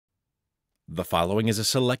The following is a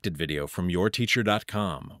selected video from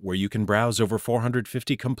yourteacher.com, where you can browse over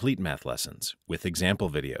 450 complete math lessons with example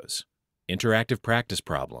videos, interactive practice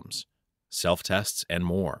problems, self-tests, and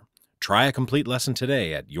more. Try a complete lesson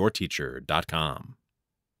today at yourteacher.com.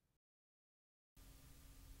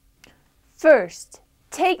 First,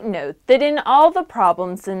 take note that in all the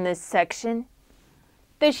problems in this section,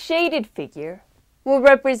 the shaded figure will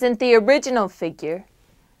represent the original figure,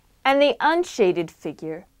 and the unshaded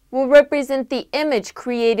figure will represent the image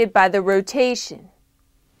created by the rotation.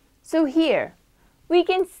 So here, we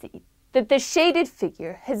can see that the shaded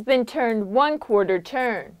figure has been turned 1/4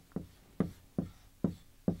 turn.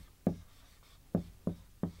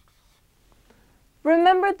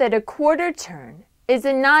 Remember that a 1/4 turn is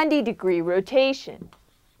a 90-degree rotation.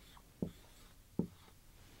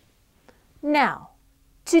 Now,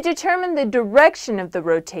 to determine the direction of the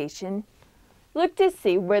rotation, look to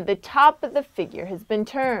see where the top of the figure has been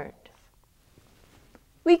turned.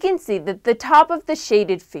 We can see that the top of the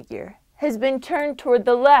shaded figure has been turned toward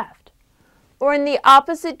the left, or in the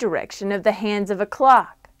opposite direction of the hands of a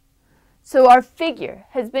clock. So our figure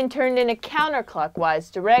has been turned in a counterclockwise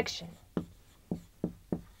direction.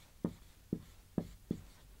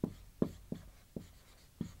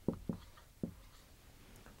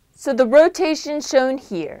 So the rotation shown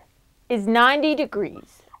here is 90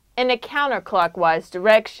 degrees in a counterclockwise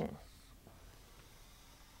direction.